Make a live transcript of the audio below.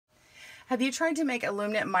Have you tried to make a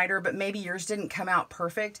loom knit miter, but maybe yours didn't come out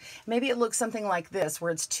perfect? Maybe it looks something like this, where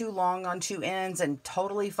it's too long on two ends and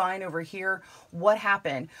totally fine over here. What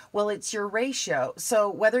happened? Well, it's your ratio. So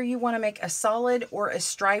whether you want to make a solid or a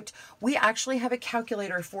striped, we actually have a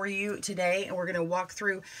calculator for you today, and we're going to walk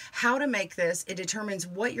through how to make this. It determines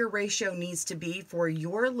what your ratio needs to be for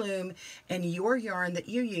your loom and your yarn that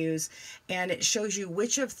you use, and it shows you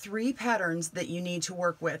which of 3 patterns that you need to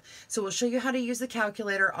work with. So we'll show you how to use the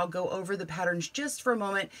calculator. I'll go over the patterns just for a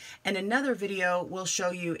moment, and another video will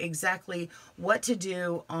show you exactly what to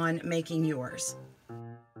do on making yours.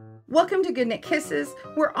 Welcome to GoodKnit Kisses.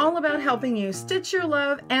 We're all about helping you stitch your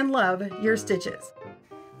love and love your stitches.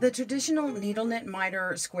 The traditional needle knit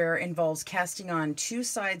miter square involves casting on 2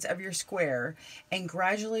 sides of your square and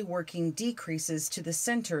gradually working decreases to the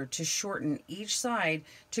center to shorten each side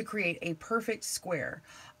to create a perfect square.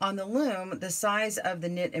 On the loom, the size of the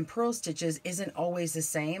knit and purl stitches isn't always the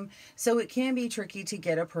same, so it can be tricky to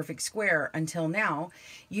get a perfect square until now.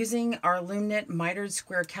 Using our Loom Knit Mitered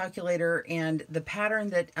Square calculator and the pattern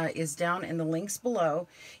that is down in the links below,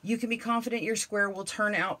 you can be confident your square will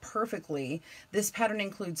turn out perfectly. This pattern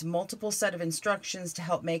includes multiple set of instructions to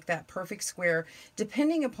help make that perfect square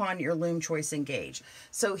depending upon your loom choice and gauge.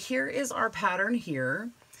 So here is our pattern here.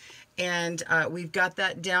 And we've got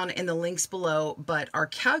that down in the links below, but our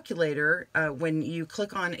calculator, when you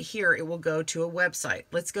click on here, it will go to a website.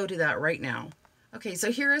 Let's go to that right now. Okay,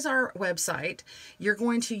 so here is our website. You're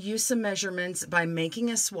going to use some measurements by making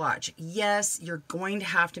a swatch. Yes, you're going to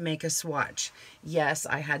have to make a swatch. Yes,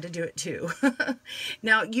 I had to do it too.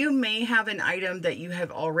 Now, you may have an item that you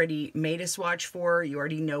have already made a swatch for. You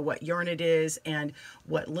already know what yarn it is and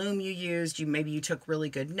what loom you used. Maybe you took really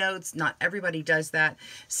good notes. Not everybody does that.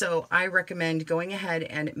 So I recommend going ahead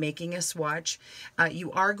and making a swatch.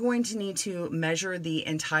 You are going to need to measure the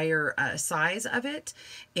entire size of it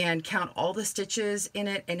and count all the stitches in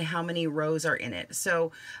it and how many rows are in it.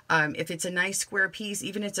 So if it's a nice square piece,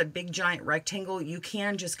 even if it's a big giant rectangle, you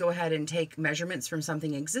can just go ahead and take measurements from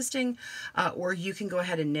something existing, or you can go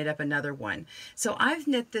ahead and knit up another one. So I've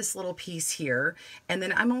knit this little piece here, and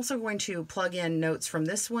then I'm also going to plug in notes from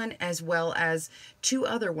this one as well as 2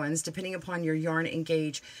 other ones depending upon your yarn and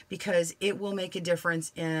gauge, because it will make a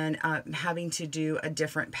difference in having to do a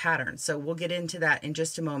different pattern. So we'll get into that in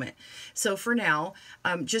just a moment. So for now,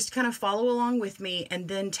 just kind of follow along with me and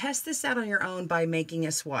then test this out on your own by making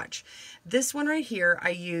a swatch. This one right here,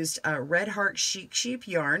 I used Red Heart Chic Sheep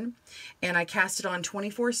yarn, and I cast it on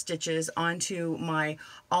 24 stitches onto my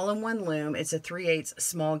all-in-one loom. It's a 3/8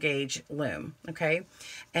 small gauge loom, okay?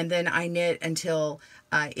 And then I knit until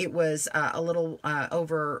it was a little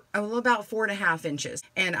over, about 4.5 inches,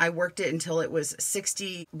 and I worked it until it was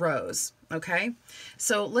 60 rows, okay?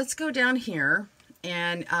 So let's go down here.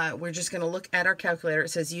 And we're just going to look at our calculator. It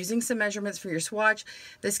says, using some measurements for your swatch,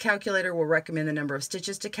 this calculator will recommend the number of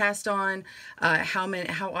stitches to cast on,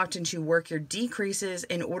 how often to work your decreases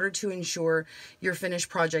in order to ensure your finished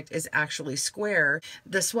project is actually square.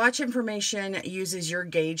 The swatch information uses your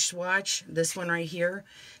gauge swatch, this one right here,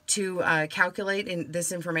 to calculate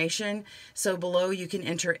this information. So below you can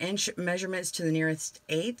enter inch measurements to the nearest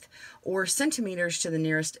eighth or centimeters to the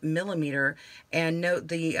nearest millimeter, and note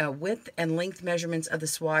the width and length measurements of the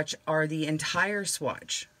swatch are the entire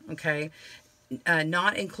swatch, okay?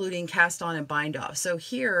 Not including cast on and bind off. So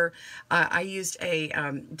here I used a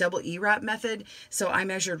double E-wrap method. So I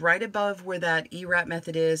measured right above where that E-wrap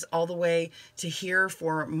method is all the way to here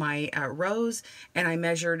for my rows, and I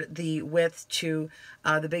measured the width to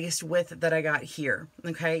the biggest width that I got here,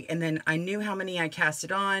 okay? And then I knew how many I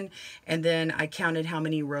casted on, and then I counted how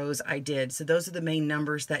many rows I did. So those are the main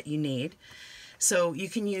numbers that you need. So you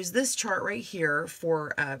can use this chart right here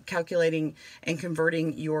for calculating and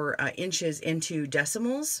converting your inches into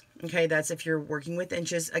decimals. Okay, that's if you're working with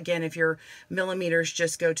inches. Again, if you're millimeters,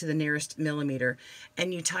 just go to the nearest millimeter.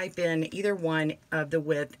 And you type in either one of the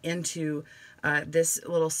width into this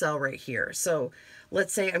little cell right here. So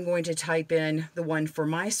let's say I'm going to type in the one for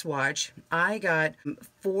my swatch. I got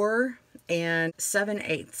 4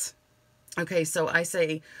 7/8. Okay, so I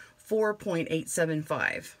say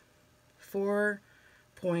 4.875.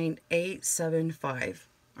 4.875,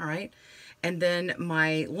 all right? And then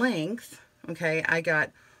my length, okay, I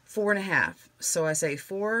got 4.5, so I say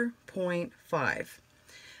 4.5.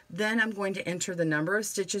 Then I'm going to enter the number of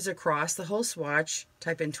stitches across the whole swatch,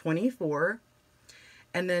 type in 24,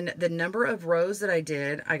 and then the number of rows that I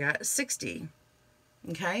did, I got 60,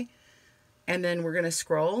 okay? And then we're gonna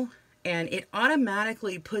scroll, and it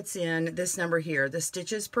automatically puts in this number here, the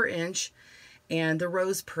stitches per inch, and the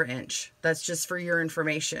rows per inch. That's just for your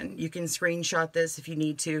information. You can screenshot this if you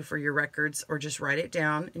need to for your records, or just write it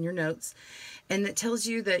down in your notes. And it tells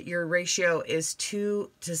you that your ratio is 2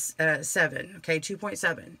 to 7, okay,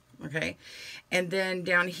 2.7. Okay, and then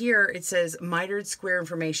down here it says mitered square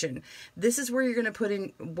information. This is where you're going to put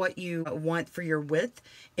in what you want for your width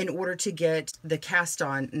in order to get the cast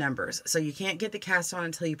on numbers. So you can't get the cast on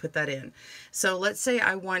until you put that in. So let's say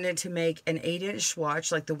I wanted to make an 8-inch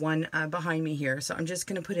swatch like the one behind me here. So I'm just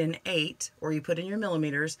going to put in 8, or you put in your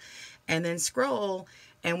millimeters, and then scroll,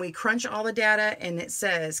 and we crunch all the data, and it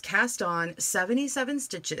says cast on 77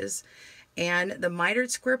 stitches. And the mitered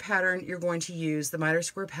square pattern, you're going to use the mitered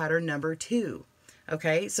square pattern number 2.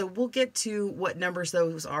 Okay, so we'll get to what numbers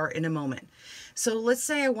those are in a moment. So let's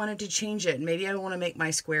say I wanted to change it. Maybe I want to make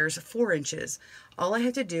my squares 4 inches. All I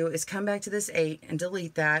have to do is come back to this 8 and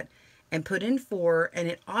delete that and put in 4, and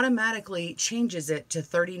it automatically changes it to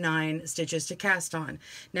 39 stitches to cast on.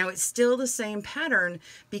 Now it's still the same pattern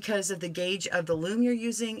because of the gauge of the loom you're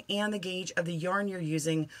using and the gauge of the yarn you're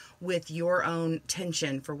using with your own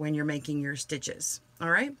tension for when you're making your stitches. All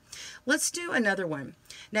right, let's do another one.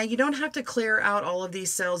 Now you don't have to clear out all of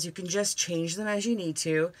these cells. You can just change them as you need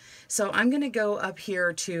to. So I'm going to go up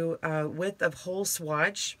here to width of whole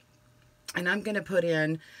swatch, and I'm going to put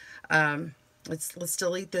in let's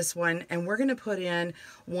delete this one, and we're going to put in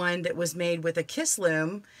one that was made with a Kiss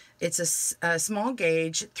loom. It's a small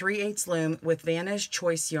gauge 3/8 loom with Vanish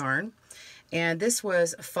choice yarn, and this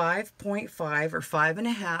was 5.5 or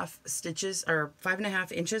 5.5 stitches, or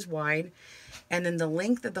 5.5 inches wide, and then the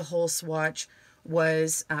length of the whole swatch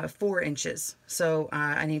was 4 inches. So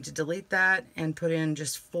I need to delete that and put in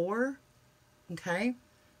just 4. Okay,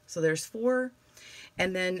 so there's 4.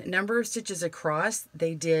 And then number of stitches across,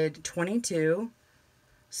 they did 22.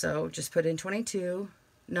 So just put in 22.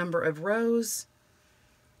 Number of rows,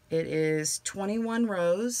 it is 21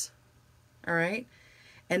 rows. All right.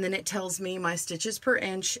 And then it tells me my stitches per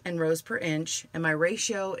inch and rows per inch, and my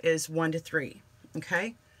ratio is 1 to 3.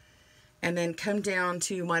 Okay. And then come down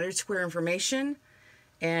to mitered square information.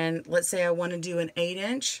 And let's say I want to do an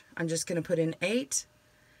 8-inch. I'm just going to put in 8.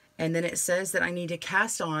 And then it says that I need to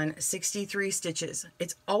cast on 63 stitches.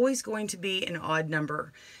 It's always going to be an odd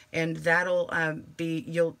number, and that'll be,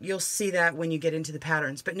 you'll see that when you get into the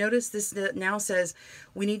patterns. But notice this now says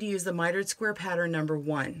we need to use the mitered square pattern number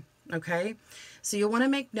 1. Okay, so you'll want to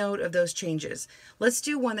make note of those changes. Let's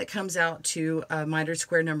do one that comes out to mitered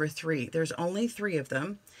square number 3. There's only 3 of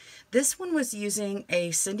them. This one was using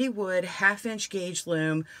a Cindy Wood 1/2-inch gauge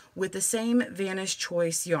loom with the same Vanish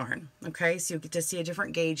choice yarn. Okay, so you get to see a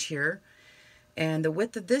different gauge here. And the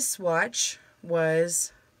width of this swatch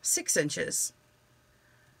was 6 inches.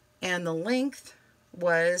 And the length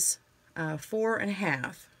was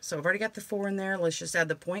 4.5. So I've already got the 4 in there. Let's just add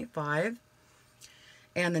the 0.5.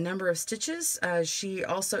 And the number of stitches, she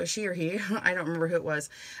or he, I don't remember who it was,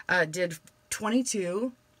 did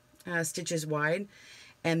 22 stitches wide,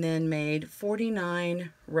 and then made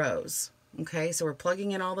 49 rows. Okay, so we're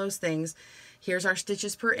plugging in all those things. Here's our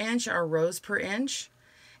stitches per inch, our rows per inch,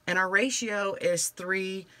 and our ratio is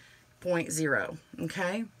 3.0.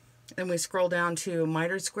 Okay, then we scroll down to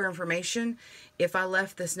mitered square information. If I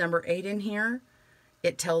left this number 8 in here,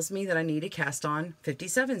 it tells me that I need to cast on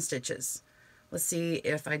 57 stitches. Let's see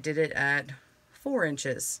if I did it at 4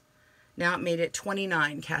 inches. Now it made it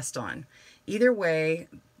 29 cast on. Either way,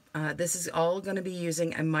 this is all going to be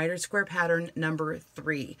using a mitered square pattern number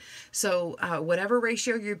 3. So whatever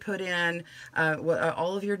ratio you put in,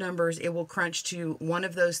 all of your numbers, it will crunch to one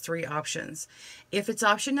of those 3 options. If it's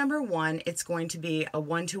option number 1, it's going to be a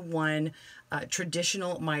 1-to-1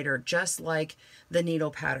 traditional miter, just like the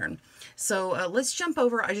needle pattern. So let's jump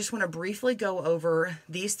over. I just want to briefly go over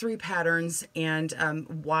these 3 patterns and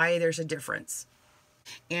why there's a difference.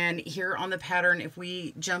 And here on the pattern, if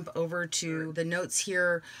we jump over to the notes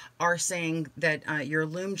here, are saying that your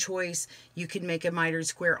loom choice, you can make a mitered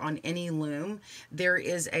square on any loom. There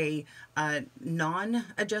is a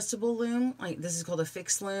non-adjustable loom, like this is called a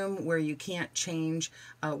fixed loom, where you can't change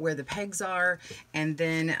where the pegs are. And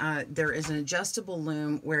then there is an adjustable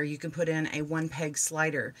loom where you can put in a 1-peg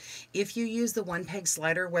slider. If you use the 1-peg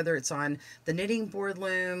slider, whether it's on the knitting board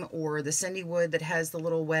loom or the Cindy Wood that has the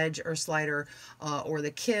little wedge or slider, or or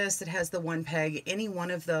the Kiss that has the one peg, any one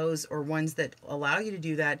of those or ones that allow you to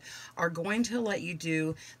do that are going to let you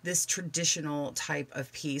do this traditional type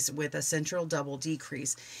of piece with a central double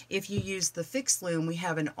decrease. If you use the fixed loom, we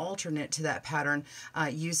have an alternate to that pattern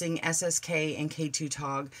using SSK and K2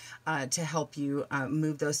 Tog to help you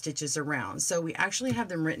move those stitches around. So we actually have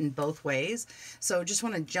them written both ways. So just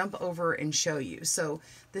want to jump over and show you. So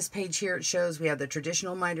this page here, it shows we have the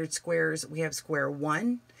traditional mitered squares. We have square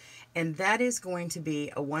 1, and that is going to be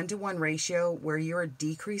a 1-to-1 ratio where you're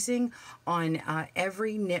decreasing on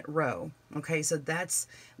every knit row. Okay, so that's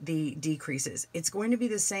the decreases. It's going to be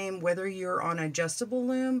the same whether you're on adjustable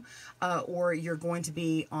loom or you're going to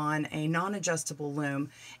be on a non-adjustable loom.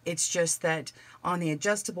 It's just that on the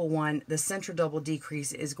adjustable one, the center double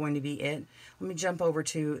decrease is going to be it. Let me jump over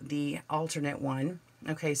to the alternate one.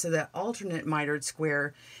 Okay, so the alternate mitered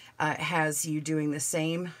square has you doing the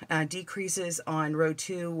same decreases on row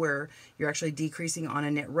 2 where you're actually decreasing on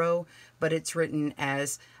a knit row, but it's written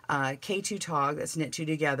as K2 Tog, that's knit 2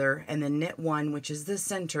 together, and then knit 1, which is the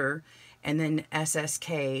center, and then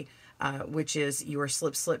SSK, which is your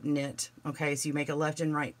slip knit. Okay, so you make a left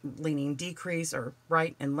and right leaning decrease, or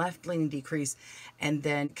right and left leaning decrease, and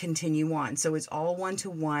then continue on. So it's all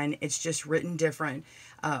 1-to-1. It's just written different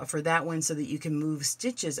for that one so that you can move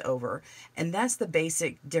stitches over, and that's the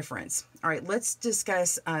basic difference. All right, let's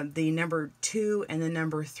discuss the number 2 and the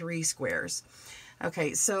number 3 squares.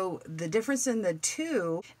 Okay, so the difference in the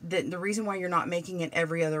 2, the reason why you're not making it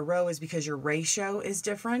every other row is because your ratio is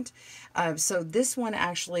different. So this one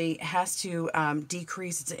actually has to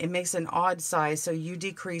decrease. It makes an odd size, so you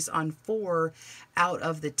decrease on 4 out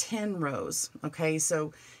of the 10 rows. Okay,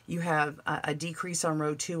 so you have a decrease on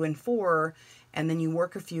row 2 and 4, and then you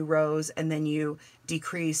work a few rows, and then you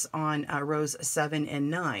decrease on rows 7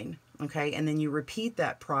 and 9. Okay, and then you repeat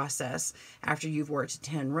that process after you've worked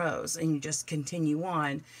 10 rows, and you just continue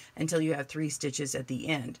on until you have 3 stitches at the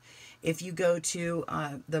end. If you go to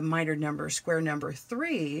the mitered square number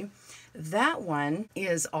 3, that one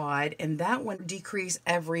is odd, and that one decrease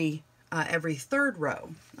every 3rd row.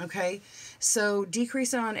 Okay, so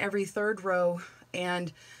decrease on every 3rd row,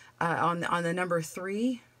 and on the number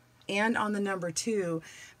 3 and on the number 2,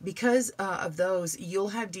 because of those, you'll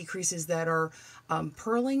have decreases that are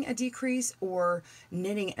purling a decrease or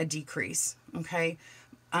knitting a decrease. Okay,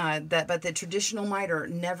 but the traditional miter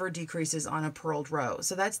never decreases on a purled row.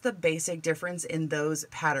 So that's the basic difference in those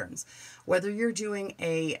patterns. Whether you're doing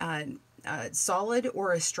a solid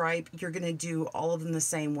or a stripe, you're going to do all of them the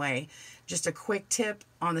same way. Just a quick tip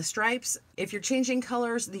on the stripes: if you're changing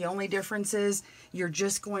colors, the only difference is you're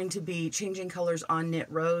just going to be changing colors on knit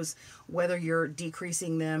rows, whether you're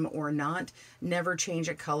decreasing them or not. Never change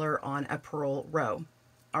a color on a purl row.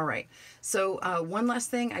 All right, so one last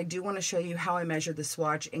thing, I do want to show you how I measure the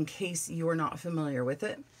swatch in case you are not familiar with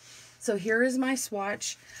it. So here is my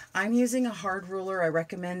swatch. I'm using a hard ruler. I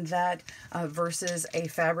recommend that versus a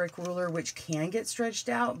fabric ruler, which can get stretched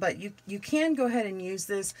out, but you can go ahead and use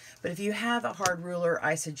this. But if you have a hard ruler,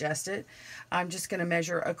 I suggest it. I'm just going to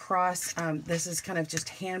measure across. This is kind of just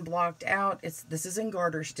hand blocked out. This is in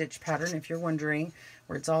garter stitch pattern, if you're wondering,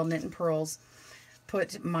 where it's all knit and purls.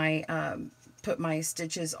 Put my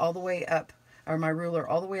stitches all the way up, or my ruler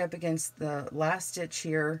all the way up against the last stitch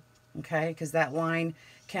here. Okay, because that line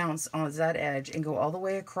counts on that edge, and go all the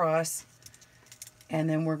way across, and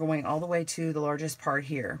then we're going all the way to the largest part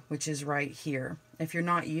here, which is right here. If you're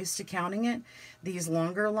not used to counting it, these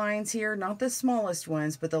longer lines here, not the smallest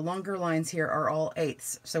ones, but the longer lines here are all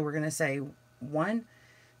eighths. So we're going to say 1,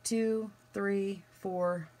 2, 3,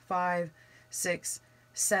 4, 5, 6,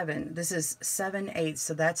 7. This is 7/8,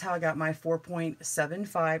 so that's how I got my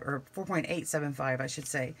 4.75, or 4.875, I should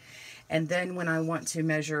say. And then when I want to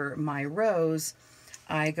measure my rows,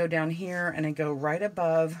 I go down here and I go right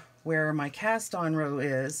above where my cast on row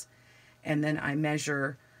is, and then I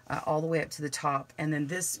measure all the way up to the top. And then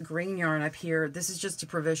this green yarn up here, this is just a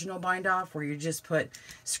provisional bind off, where you just put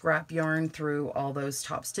scrap yarn through all those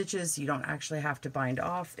top stitches. You don't actually have to bind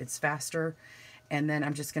off, it's faster. And then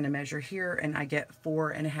I'm just going to measure here, and I get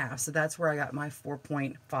 4.5. So that's where I got my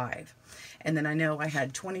 4.5. And then I know I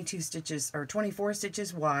had 22 stitches, or 24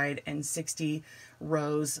 stitches wide and 60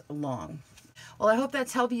 rows long. Well, I hope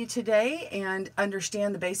that's helped you today and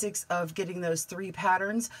understand the basics of getting those 3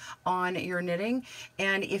 patterns on your knitting.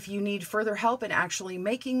 And if you need further help in actually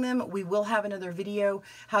making them, we will have another video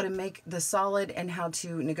how to make the solid and how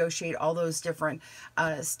to negotiate all those different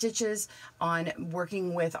stitches on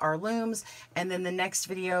working with our looms. And then the next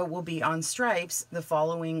video will be on stripes the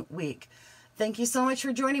following week. Thank you so much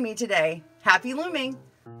for joining me today. Happy looming!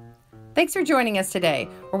 Thanks for joining us today,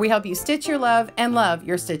 where we help you stitch your love and love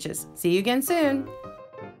your stitches. See you again soon.